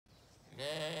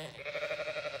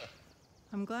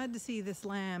I'm glad to see this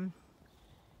lamb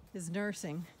is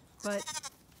nursing, but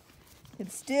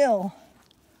it still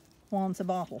wants a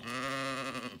bottle.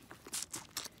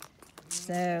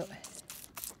 So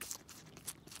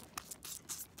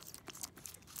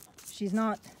she's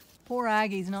not, poor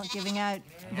Aggie's not giving out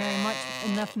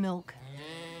enough milk.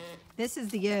 This is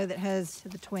the ewe that has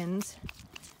the twins.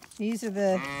 These are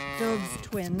the Dove's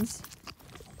twins.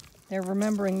 They're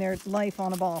remembering their life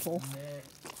on a bottle,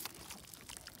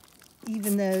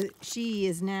 even though she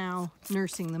is now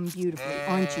nursing them beautifully,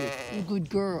 aren't you? You good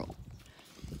girl.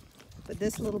 But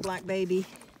this little black baby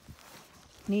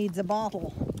needs a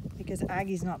bottle because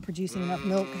Aggie's not producing enough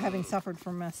milk, having suffered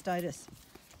from mastitis.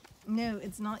 No,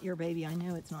 it's not your baby. I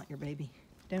know it's not your baby.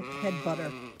 Don't headbutt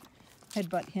her.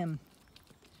 Headbutt him.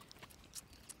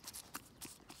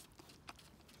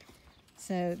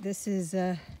 So this is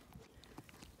the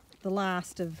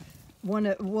last of one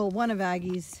of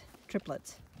Aggee's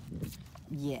triplets.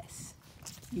 Yes,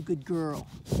 you good girl.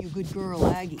 You good girl,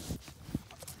 Aggee.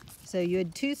 So you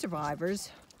had two survivors.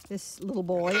 This little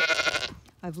boy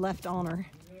I've left on her,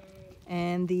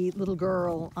 and the little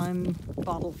girl I'm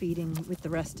bottle feeding with the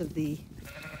rest of the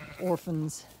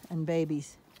orphans and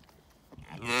babies.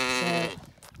 So,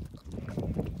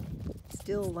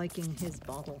 still liking his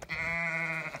bottle.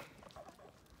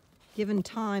 Given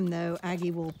time though,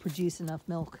 Aggee will produce enough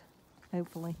milk,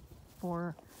 hopefully,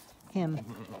 for him.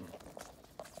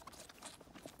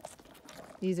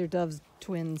 These are Dove's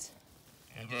twins.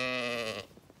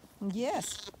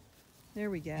 Yes, there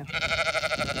we go.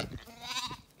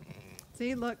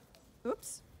 See, look,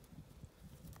 oops.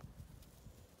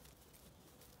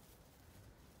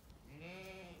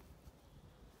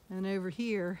 And over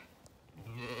here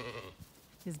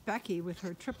is Becky with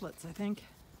her triplets, I think.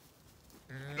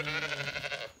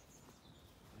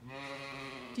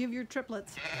 Do you have your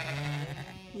triplets?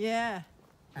 Yeah.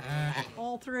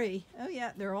 All three. Oh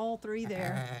yeah, they're all three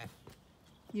there.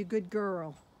 You good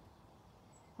girl,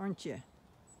 aren't you?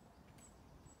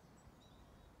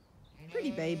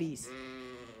 Pretty babies.